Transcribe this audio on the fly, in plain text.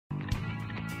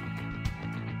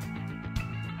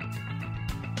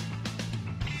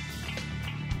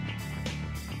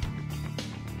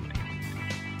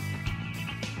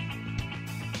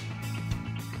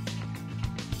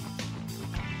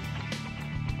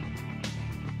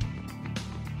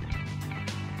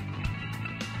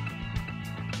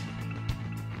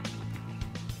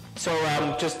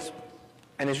Just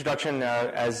an introduction,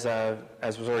 as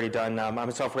was already done. I'm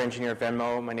a software engineer at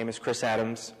Venmo. My name is Chris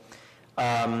Adams.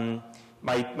 My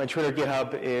Twitter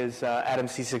GitHub is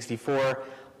AdamC64.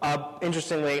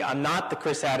 Interestingly, I'm not the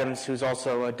Chris Adams who's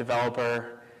also a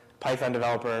developer, Python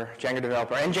developer, Django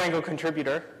developer, and Django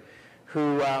contributor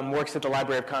who works at the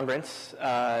Library of Congress,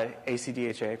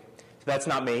 ACDHA. So that's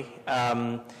not me.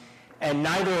 And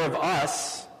neither of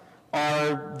us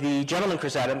are the gentleman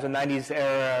Chris Adams, a 90s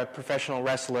era professional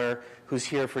wrestler who's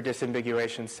here for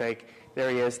disambiguation's sake. There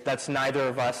he is. That's neither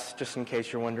of us, just in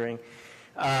case you're wondering.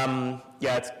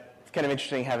 It's kind of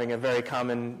interesting having a very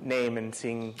common name and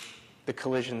seeing the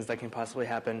collisions that can possibly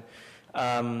happen.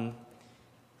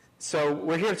 So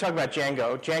we're here to talk about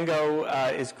Django.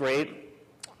 Django is great.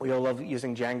 We all love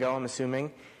using Django, I'm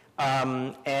assuming.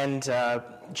 Django,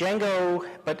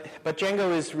 but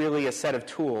Django is really a set of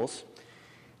tools.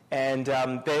 And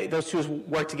those tools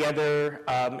work together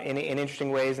in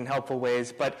interesting ways and helpful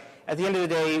ways. But at the end of the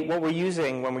day, what we're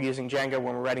using when we're using Django,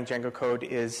 when we're writing Django code,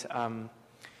 is a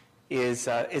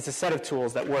set of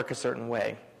tools that work a certain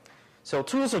way. So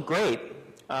tools are great,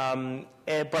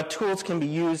 but tools can be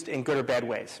used in good or bad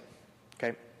ways.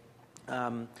 Okay,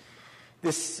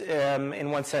 this,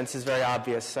 in one sense, is very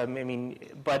obvious.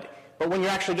 But when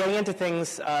you're actually getting into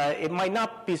things, it might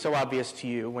not be so obvious to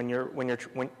you when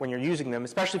you're using them,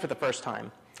 especially for the first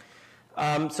time.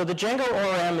 So the Django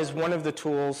ORM is one of the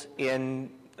tools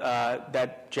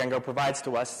that Django provides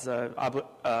to us. It's an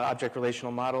object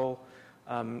relational model,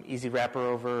 easy wrapper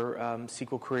over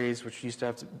SQL queries, which used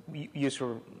to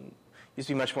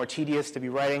be much more tedious to be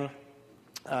writing.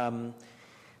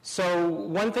 So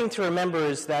one thing to remember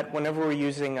is that whenever we're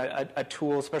using a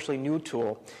tool, especially a new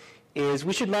tool, is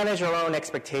we should manage our own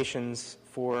expectations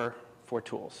for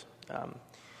tools.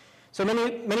 So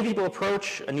many people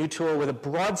approach a new tool with a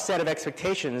broad set of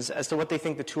expectations as to what they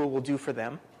think the tool will do for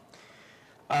them.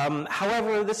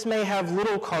 However, this may have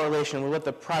little correlation with what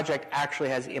the project actually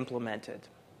has implemented.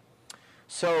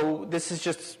 So this is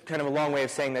just kind of a long way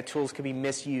of saying that tools can be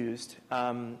misused,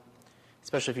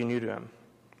 especially if you're new to them.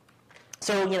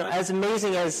 So, as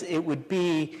amazing as it would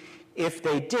be if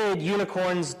they did,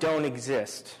 unicorns don't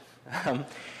exist.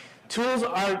 Tools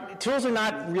are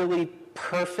not really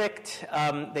perfect.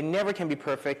 They never can be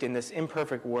perfect in this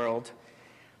imperfect world.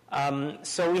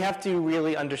 So we have to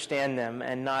really understand them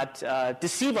and not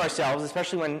deceive ourselves,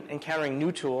 especially when encountering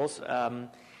new tools,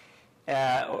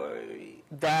 that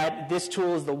this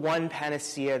tool is the one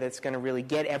panacea that's going to really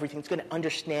get everything. It's going to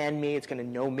understand me. It's going to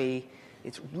know me.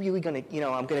 It's really going to,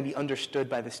 I'm going to be understood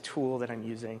by this tool that I'm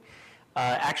using.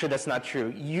 Actually, that's not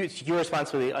true. It's your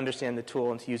responsibility to understand the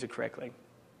tool and to use it correctly.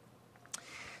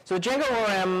 So Django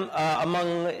ORM,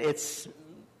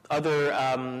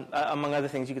 among other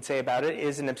things you could say about it,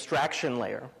 is an abstraction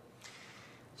layer.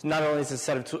 So not only is it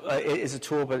a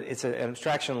tool, but it's an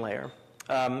abstraction layer.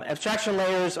 Abstraction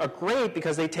layers are great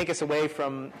because they take us away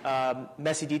from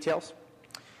messy details,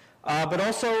 but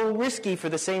also risky for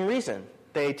the same reason.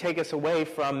 They take us away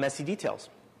from messy details.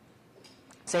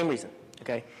 Same reason.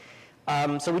 Okay.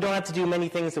 So we don't have to do many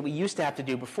things that we used to have to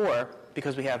do before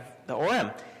because we have the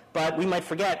ORM. But we might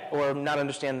forget or not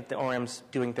understand that the ORM's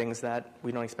doing things that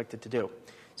we don't expect it to do.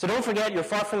 So don't forget, you're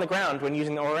far from the ground when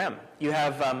using the ORM. You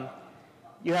have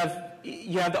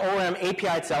the ORM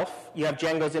API itself. You have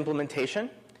Django's implementation.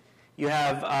 You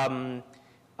have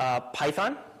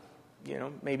Python.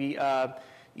 Maybe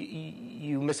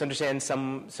you misunderstand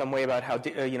some way about how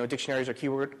dictionaries or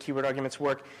keyword arguments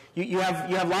work. You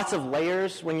have lots of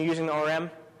layers when you're using the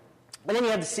ORM, and then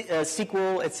you have the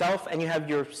SQL itself, and you have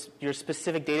your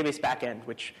specific database backend,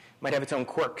 which might have its own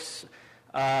quirks.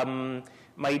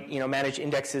 Might manage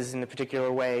indexes in a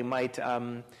particular way. Might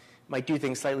do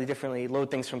things slightly differently.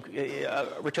 Load things from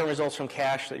return results from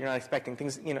cache that you're not expecting.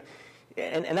 Things and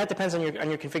that depends on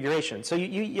your configuration. So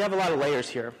you have a lot of layers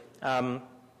here.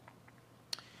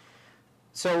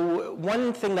 So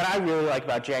one thing that I really like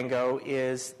about Django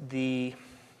is the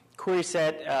query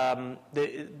set,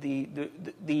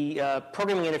 the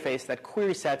programming interface that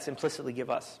query sets implicitly give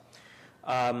us,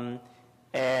 and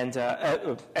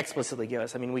explicitly give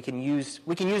us. I mean, we can use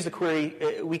the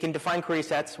query. We can define query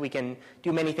sets. We can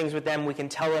do many things with them. We can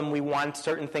tell them we want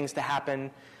certain things to happen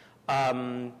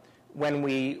when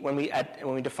we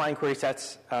define query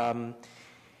sets.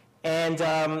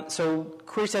 So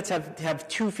query sets have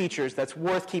two features that's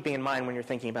worth keeping in mind when you're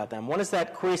thinking about them. One is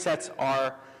that query sets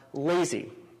are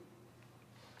lazy,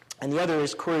 and the other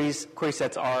is query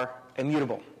sets are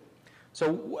immutable.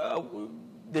 So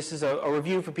this is a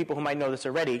review for people who might know this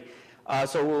already.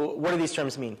 So what do these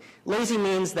terms mean? Lazy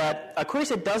means that a query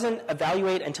set doesn't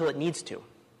evaluate until it needs to.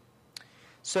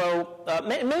 So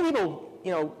many people,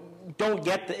 don't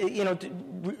get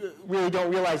really don't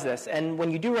realize this. And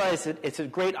when you do realize it, it's a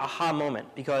great aha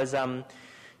moment because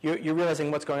you're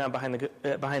realizing what's going on behind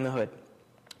the hood.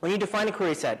 When you define a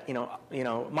query set,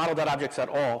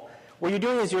 model.objects.all, what you're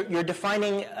doing is you're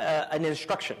defining an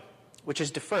instruction, which is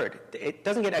deferred. It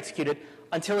doesn't get executed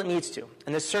until it needs to.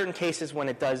 And there's certain cases when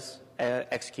it does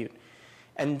execute,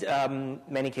 and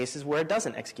many cases where it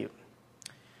doesn't execute.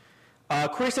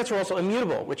 Query sets are also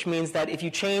immutable, which means that if you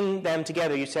chain them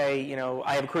together, you say,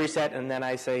 I have a query set, and then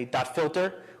I say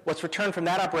 .filter. What's returned from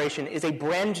that operation is a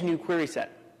brand new query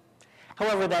set.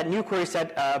 However, that new query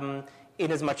set,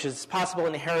 in as much as possible,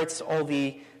 inherits all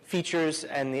the features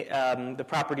and the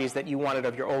properties that you wanted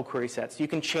of your old query set. So you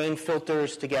can chain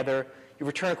filters together. You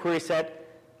return a query set,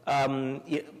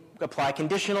 you apply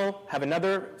conditional, have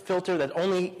another filter that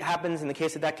only happens in the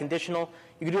case of that conditional.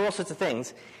 You can do all sorts of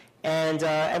things. And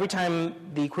every time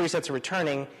the query sets are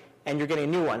returning, and you're getting a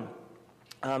new one.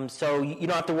 So you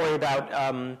don't have to worry about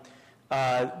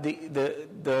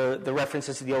the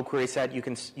references to the old query set. You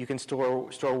can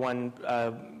store one,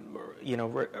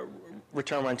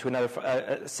 return one to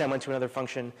another, send one to another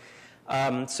function.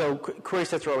 So query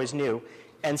sets are always new.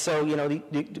 And so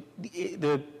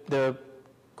the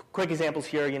quick examples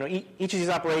here. Each of these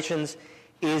operations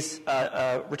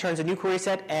returns a new query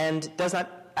set and does not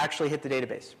actually hit the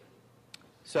database.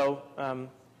 So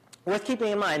worth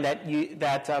keeping in mind that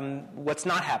what's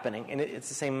not happening, and it's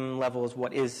the same level as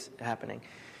what is happening.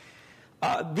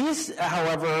 These,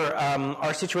 however,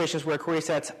 are situations where query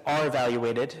sets are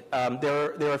evaluated.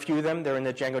 There are a few of them. They're in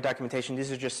the Django documentation.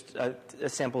 These are just a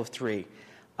sample of 3.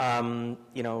 There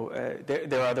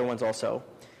are other ones also.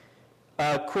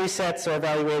 Query sets are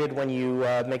evaluated when you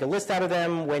make a list out of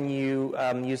them, when you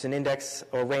use an index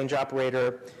or range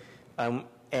operator,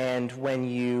 and when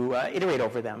you iterate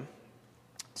over them.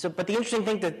 But the interesting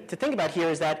thing to think about here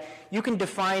is that you can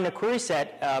define a query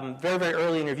set very, very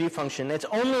early in your view function. It's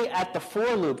only at the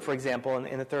for loop, for example,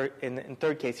 in the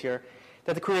third case here,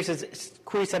 that the query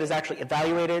set is actually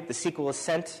evaluated. The SQL is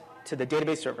sent to the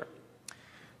database server.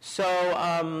 So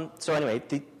anyway,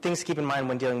 the things to keep in mind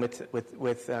when dealing with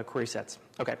query sets.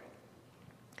 Okay.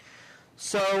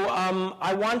 So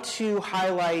I want to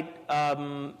highlight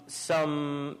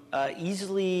some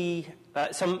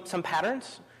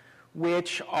patterns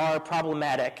which are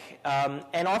problematic.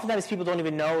 And oftentimes people don't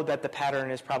even know that the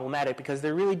pattern is problematic because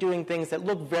they're really doing things that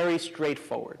look very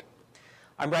straightforward.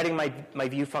 I'm writing my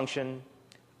view function.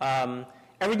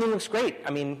 Everything looks great.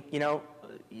 I mean,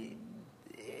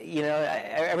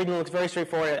 everything looks very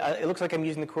straightforward. It looks like I'm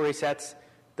using the query sets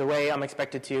the way I'm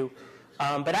expected to.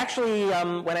 But actually,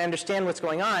 when I understand what's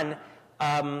going on,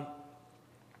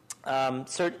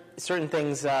 certain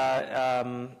things,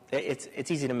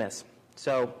 it's easy to miss.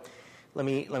 So let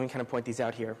me kind of point these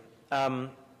out here.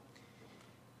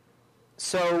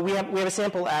 So we have a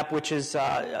sample app, which is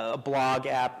a blog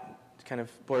app, kind of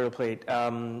boilerplate.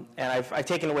 And I've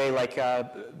taken away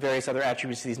various other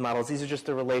attributes to these models. These are just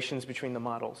the relations between the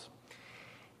models.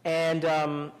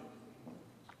 And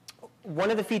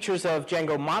one of the features of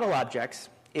Django model objects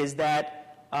is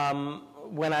that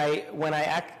when I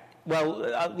act,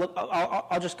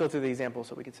 I'll just go through the example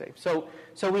so we can say. So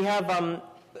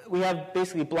we have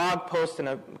basically blog post and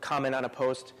a comment on a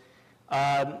post,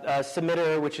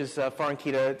 submitter, which is foreign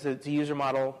key to the user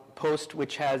model, post,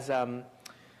 which has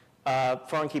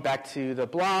foreign key back to the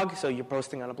blog, so you're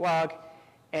posting on a blog,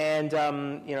 and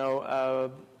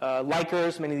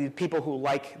likers, many of the people who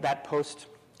like that post,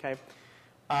 okay.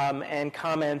 And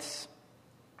comments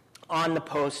on the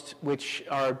post, which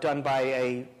are done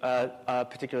by a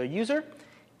particular user,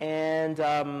 and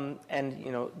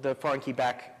the foreign key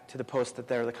back to the post that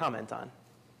they're the comment on.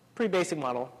 Pretty basic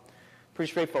model,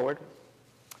 pretty straightforward.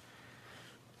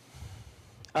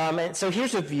 And so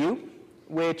here's a view,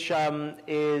 which can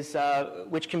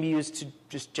be used to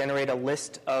just generate a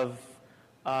list of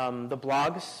the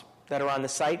blogs that are on the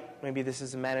site. Maybe this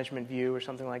is a management view or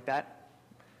something like that.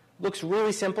 Looks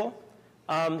really simple.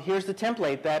 Here's the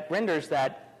template that renders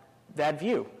that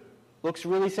view. Looks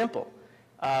really simple.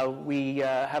 We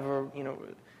have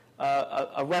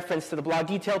a reference to the blog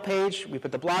detail page. We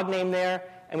put the blog name there,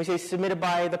 and we say submitted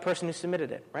by the person who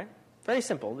submitted it. Right? Very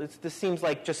simple. This seems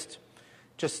like just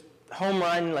home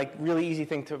run, like really easy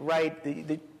thing to write.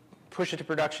 The push it to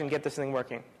production, get this thing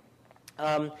working,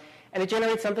 and it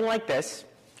generates something like this.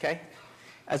 Okay,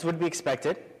 as would be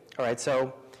expected. All right,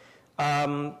 so.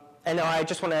 And now I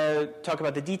just want to talk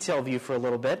about the detail view for a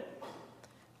little bit.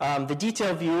 The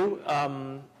detail view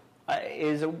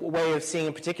is a way of seeing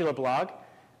a particular blog,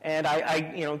 and I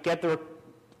get the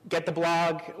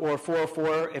blog or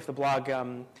 404 if the blog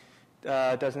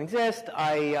doesn't exist.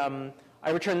 I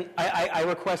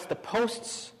request the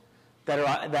posts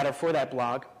that are for that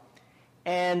blog,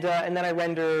 and then I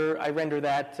render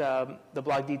that the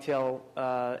blog detail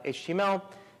HTML.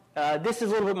 This is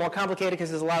a little bit more complicated because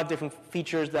there's a lot of different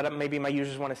features that maybe my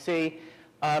users want to see.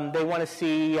 They want to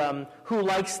see who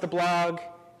likes the blog.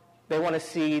 They want to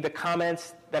see the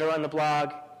comments that are on the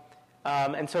blog.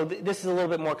 And so this is a little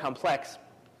bit more complex.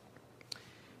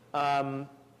 And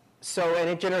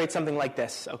it generates something like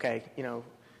this. Okay,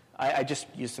 I just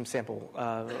used some sample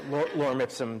lorem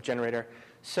ipsum generator.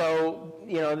 So,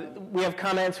 we have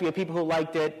comments, we have people who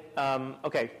liked it.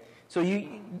 Okay, so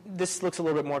this looks a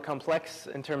little bit more complex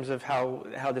in terms of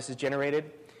how this is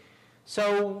generated.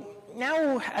 So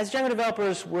now, as Django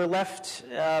developers, we're left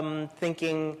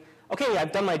thinking, okay,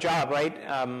 I've done my job, right?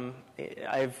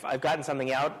 I've gotten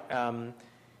something out.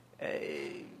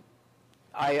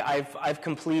 I've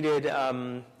completed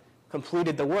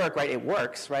the work, right? It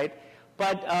works, right?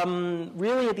 But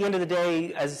really, at the end of the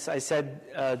day, as I said,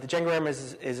 the Django ORM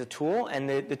is a tool, and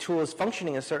the tool is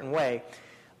functioning a certain way.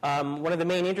 One of the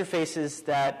main interfaces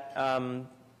that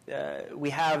we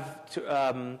have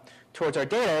towards our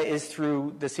data is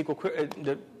through the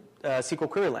SQL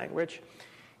query language.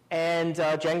 And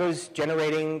Django's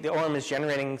generating, the ORM is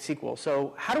generating SQL.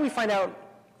 So how do we find out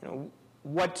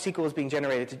what SQL is being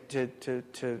generated in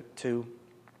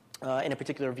a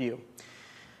particular view?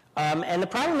 And the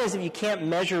problem is, if you can't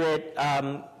measure it,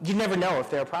 you never know if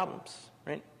there are problems,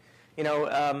 right?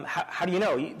 How do you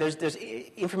know? There's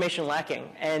information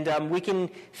lacking, and we can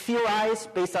theorize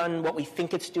based on what we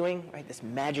think it's doing, right? This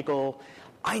magical,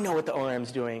 I know what the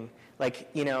ORM's doing.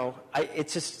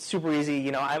 It's just super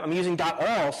easy. I'm using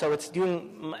 .all, so it's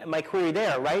doing my query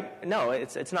there, right? No,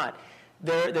 it's not.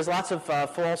 There's lots of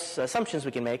false assumptions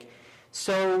we can make.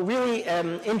 So really,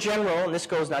 in general, and this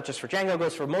goes not just for Django, it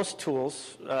goes for most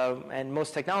tools and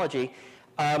most technology,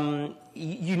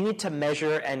 you need to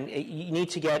measure, and you need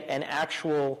to get an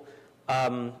actual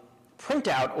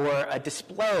printout or a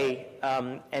display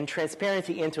and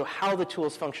transparency into how the tool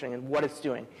is functioning and what it's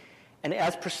doing, and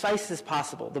as precise as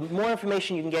possible. The more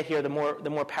information you can get here, the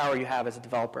more power you have as a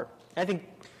developer. And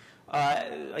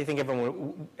I think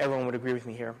everyone would agree with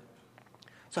me here.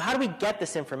 So how do we get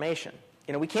this information?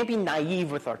 We can't be naive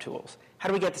with our tools. How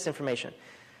do we get this information?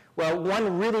 Well,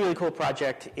 one really, really cool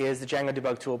project is the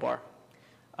django-debug-toolbar.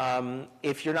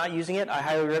 If you're not using it, I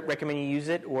highly recommend you use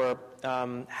it, or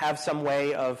have some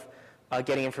way of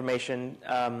getting information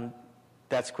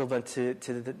that's equivalent to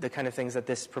the kind of things that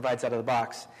this provides out of the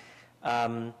box.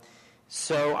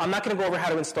 So I'm not going to go over how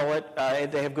to install it.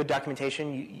 They have good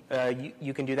documentation.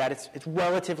 You can do that. It's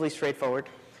relatively straightforward.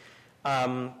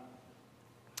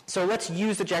 So let's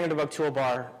use the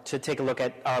Django-debug-toolbar to take a look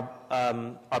at our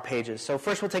pages. So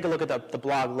first we'll take a look at the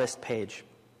blog list page.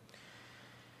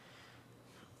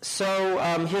 So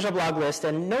here's our blog list,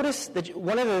 and notice that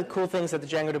one of the cool things that the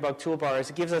Django-debug-toolbar is,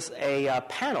 it gives us a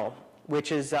panel,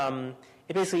 which is,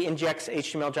 it basically injects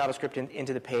HTML, JavaScript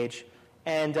into the page,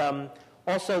 and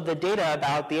also the data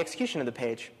about the execution of the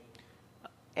page.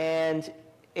 And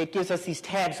it gives us these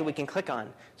tabs that we can click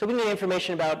on. So we can get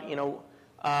information about,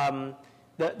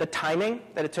 the timing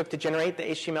that it took to generate the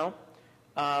HTML,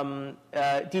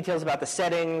 details about the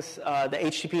settings, the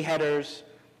HTTP headers,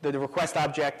 the request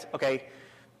object. Okay,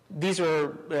 these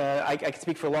are, I could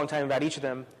speak for a long time about each of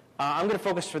them. I'm going to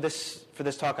focus for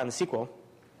this talk on the SQL.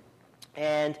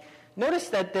 And notice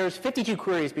that there's 52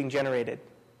 queries being generated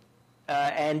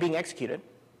and being executed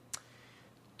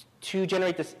to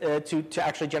generate this, to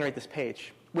actually generate this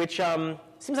page, which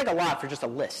seems like a lot for just a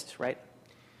list, right?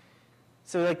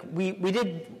 So we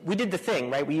did the thing,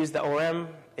 right? We used the ORM.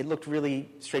 It looked really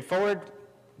straightforward.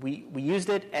 We used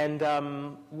it, and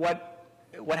what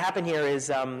happened here is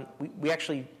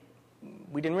we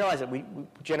didn't realize it. We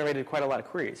generated quite a lot of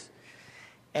queries,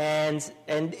 and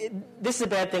this is a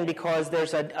bad thing because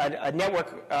there's a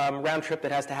network round trip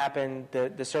that has to happen.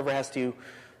 The server has to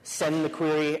send the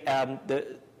query, and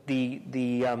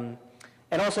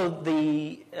also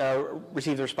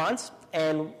receive the response.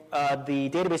 And the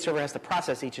database server has to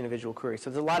process each individual query. So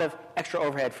there's a lot of extra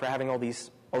overhead for having all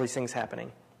these things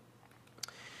happening.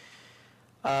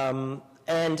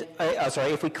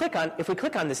 If we click on the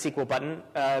SQL button,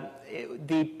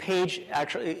 the page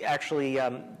actually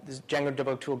this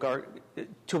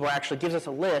Django-debug-toolbar actually gives us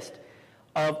a list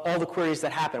of all the queries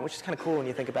that happen, which is kind of cool when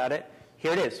you think about it.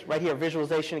 Here it is, right here,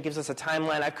 visualization. It gives us a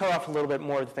timeline. I've cut off a little bit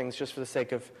more of the things just for the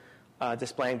sake of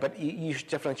displaying, but you should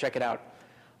definitely check it out.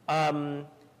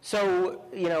 So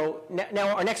now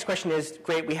our next question is,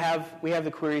 great, we have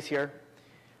the queries here.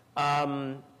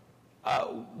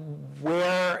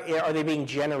 Where are they being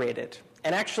generated?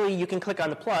 And actually, you can click on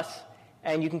the plus,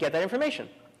 and you can get that information.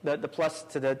 The plus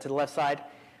to the left side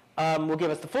will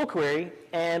give us the full query,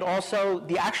 and also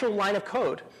the actual line of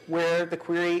code where the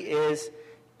query is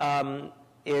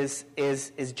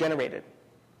generated.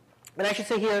 And I should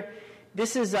say here,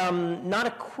 this is not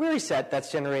a query set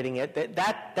that's generating it.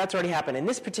 That's already happened. In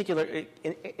this particular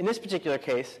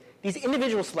case, these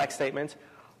individual select statements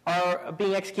are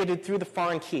being executed through the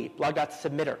foreign key,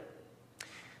 blog.submitter.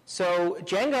 So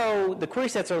Django, the query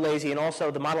sets are lazy, and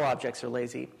also the model objects are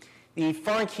lazy. The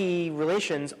foreign key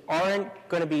relations aren't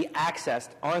going to be accessed,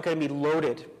 aren't going to be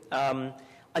loaded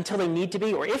until they need to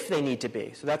be, or if they need to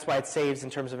be. So that's why it saves in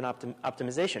terms of an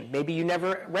optimization. Maybe you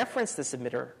never reference the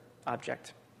submitter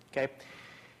object, okay?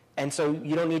 And so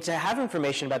you don't need to have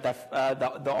information about that,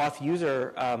 the auth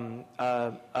user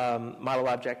model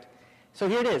object. So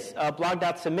here it is.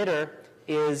 Blog.submitter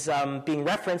is being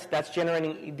referenced. That's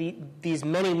generating these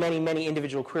many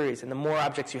individual queries. And the more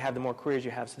objects you have, the more queries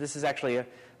you have. So this is actually a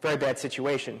very bad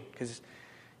situation,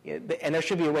 and there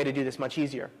should be a way to do this much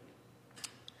easier.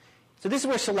 So this is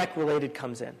where select related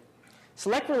comes in.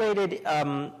 Select related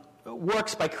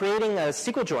works by creating a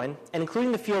SQL join and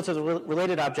including the fields of the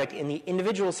related object in the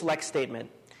individual select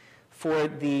statement for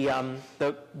the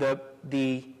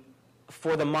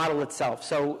model itself.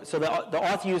 So the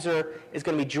auth user is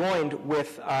going to be joined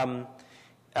with the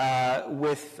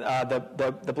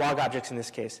blog objects in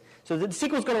this case. So the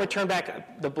SQL is going to return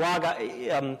back the blog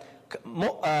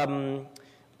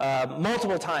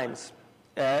multiple times,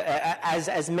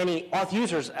 as many auth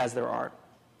users as there are.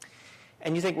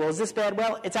 And you think, well, is this bad?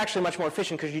 Well, it's actually much more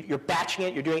efficient because you're batching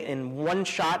it, you're doing it in one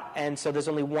shot, and so there's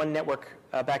only one network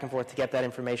back and forth to get that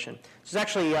information. So it's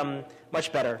actually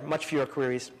much better, much fewer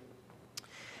queries.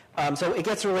 So it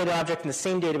gets a related object in the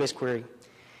same database query.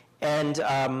 And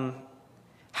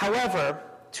however,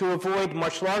 to avoid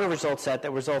much larger result set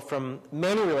that result from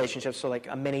many relationships, so like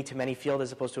a many-to-many field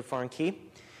as opposed to a foreign key,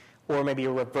 or maybe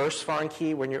a reverse foreign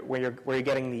key where you're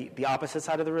getting the opposite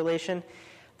side of the relation,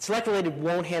 select related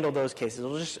won't handle those cases.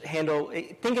 It'll just handle.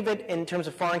 Think of it in terms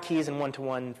of foreign keys and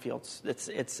one-to-one fields.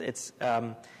 It's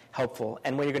helpful,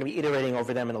 and when you're going to be iterating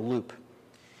over them in a loop.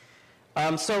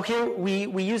 So here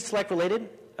we use select related.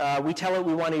 We tell it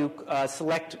we want to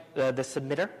select the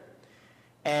submitter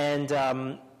and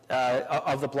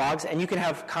of the blogs, and you can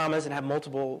have commas and have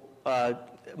multiple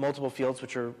fields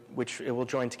which it will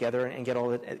join together and get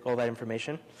all that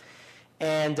information.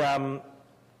 And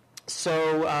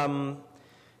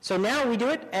so now we do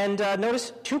it, and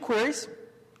notice two queries,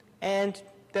 and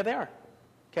there they are.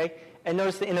 Okay, and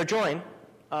notice the inner join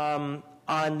on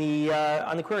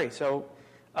the query. So.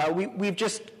 We've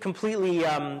just completely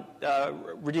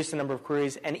reduced the number of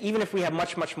queries, and even if we have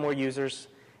much more users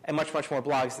and much more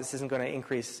blogs, this isn't going to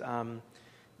increase.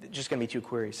 Just going to be two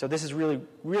queries. So this is really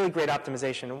great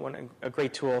optimization, a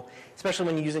great tool, especially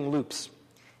when you're using loops.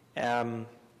 All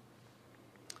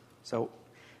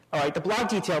right, the blog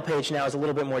detail page now is a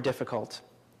little bit more difficult.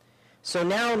 So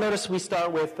now notice we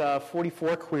start with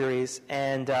 44 queries,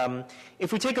 and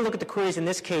if we take a look at the queries in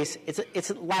this case,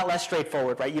 it's a lot less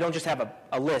straightforward, right? You don't just have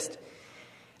a list.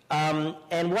 And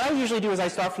what I usually do is I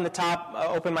start from the top,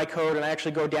 open my code, and I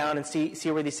actually go down and see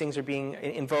where these things are being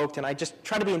invoked, and I just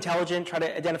try to be intelligent, try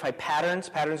to identify patterns.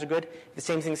 Patterns are good. The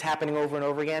same things happening over and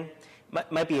over again.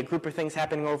 Might be a group of things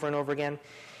happening over and over again.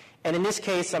 And in this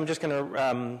case, I'm just going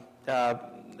to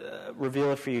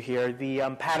reveal it for you here. The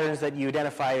patterns that you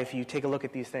identify if you take a look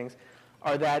at these things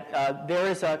are that there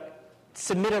is a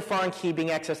submitter foreign key being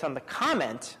accessed on the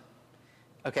comment.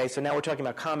 Okay, so now we're talking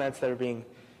about comments that are being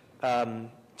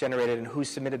generated and who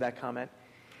submitted that comment.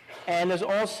 And there's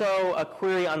also a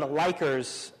query on the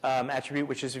likers attribute,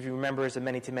 which is, if you remember, is a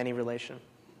many-to-many relation.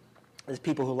 There's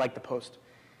people who like the post.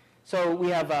 So we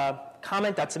have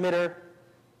comment.submitter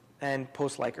and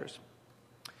post likers.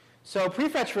 So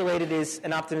prefetch related is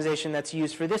an optimization that's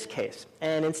used for this case.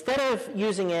 And instead of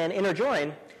using an inner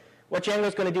join, what Django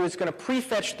is going to do is going to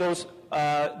prefetch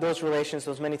those relations,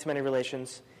 those many-to-many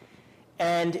relations,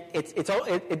 and then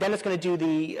it's going to do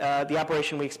the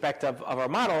operation we expect of our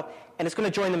model, and it's going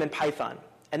to join them in Python.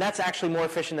 And that's actually more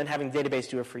efficient than having the database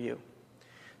do it for you.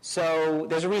 So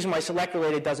there's a reason why select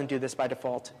related doesn't do this by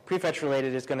default. Prefetch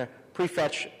related is going to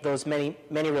prefetch those many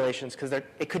relations because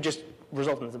it could just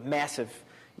result in a massive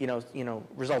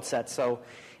result set. So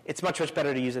it's much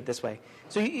better to use it this way.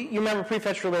 So you remember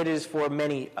prefetch related is for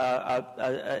many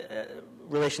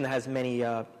relation that has many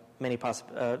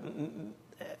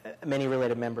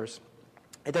related members.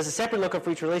 It does a separate lookup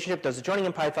for each relationship, does the joining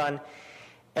in Python,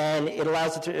 and it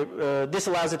allows it to this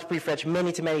allows it to prefetch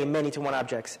many-to-many and many-to-one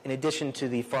objects in addition to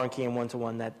the foreign key and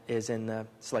one-to-one that is in the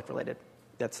select related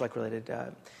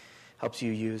helps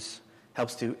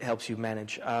you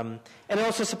manage. And it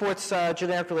also supports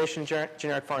generic relation,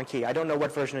 generic foreign key. I don't know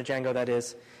what version of Django that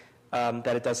is,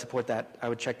 that it does support that. I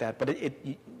would check that, but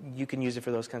you can use it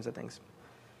for those kinds of things.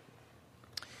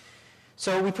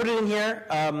 So we put it in here.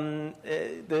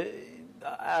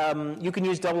 You can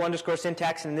use double underscore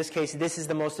syntax, and in this case, this is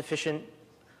the most efficient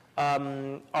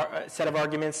set of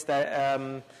arguments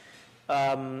that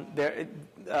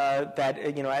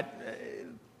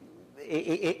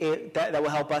that will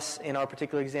help us in our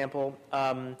particular example.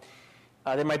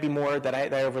 There might be more that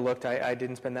I overlooked. I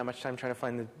didn't spend that much time trying to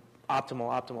find the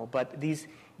optimal. But this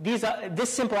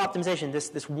simple optimization,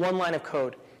 this one line of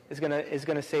code, is going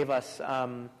to save us.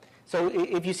 So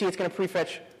if you see, it's going to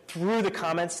prefetch through the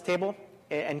comments table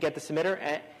and get the submitter.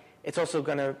 And it's also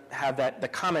going to have the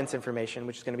comments information,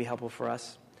 which is going to be helpful for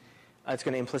us. It's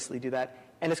going to implicitly do that,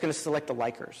 and it's going to select the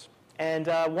likers. And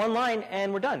one line,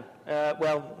 and we're done.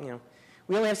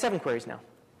 We only have 7 queries now.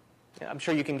 I'm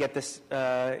sure you can get this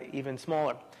even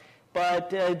smaller.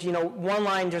 But one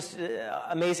line, just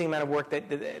amazing amount of work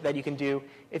that you can do.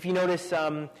 If you notice,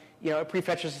 it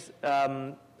prefetches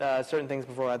certain things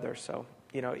before others. So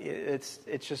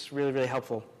it's just really, really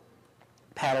helpful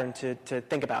pattern to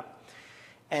think about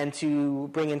and to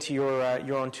bring into your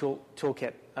own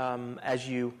toolkit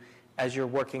as you're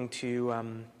working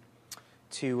to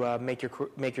make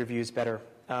your views better.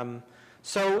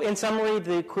 So in summary,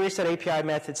 the query set API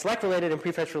method, select related and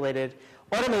prefetch related,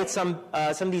 automate some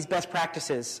of these best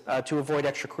practices to avoid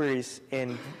extra queries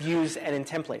in views and in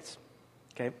templates.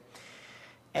 Okay,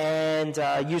 and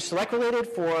use select related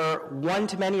for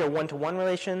one-to-many or one-to-one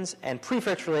relations, and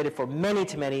prefetch related for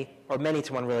many-to-many or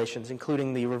many-to-one relations,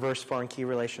 including the reverse foreign key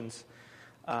relations.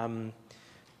 Yeah,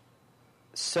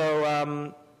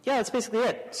 that's basically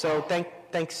it. So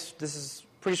thanks. This is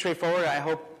pretty straightforward. I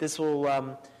hope this will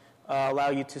allow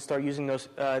you to start using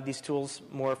these tools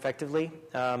more effectively.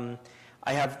 I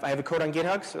have a code on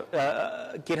GitHub,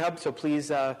 so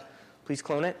please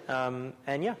clone it.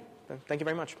 And yeah, thank you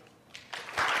very much.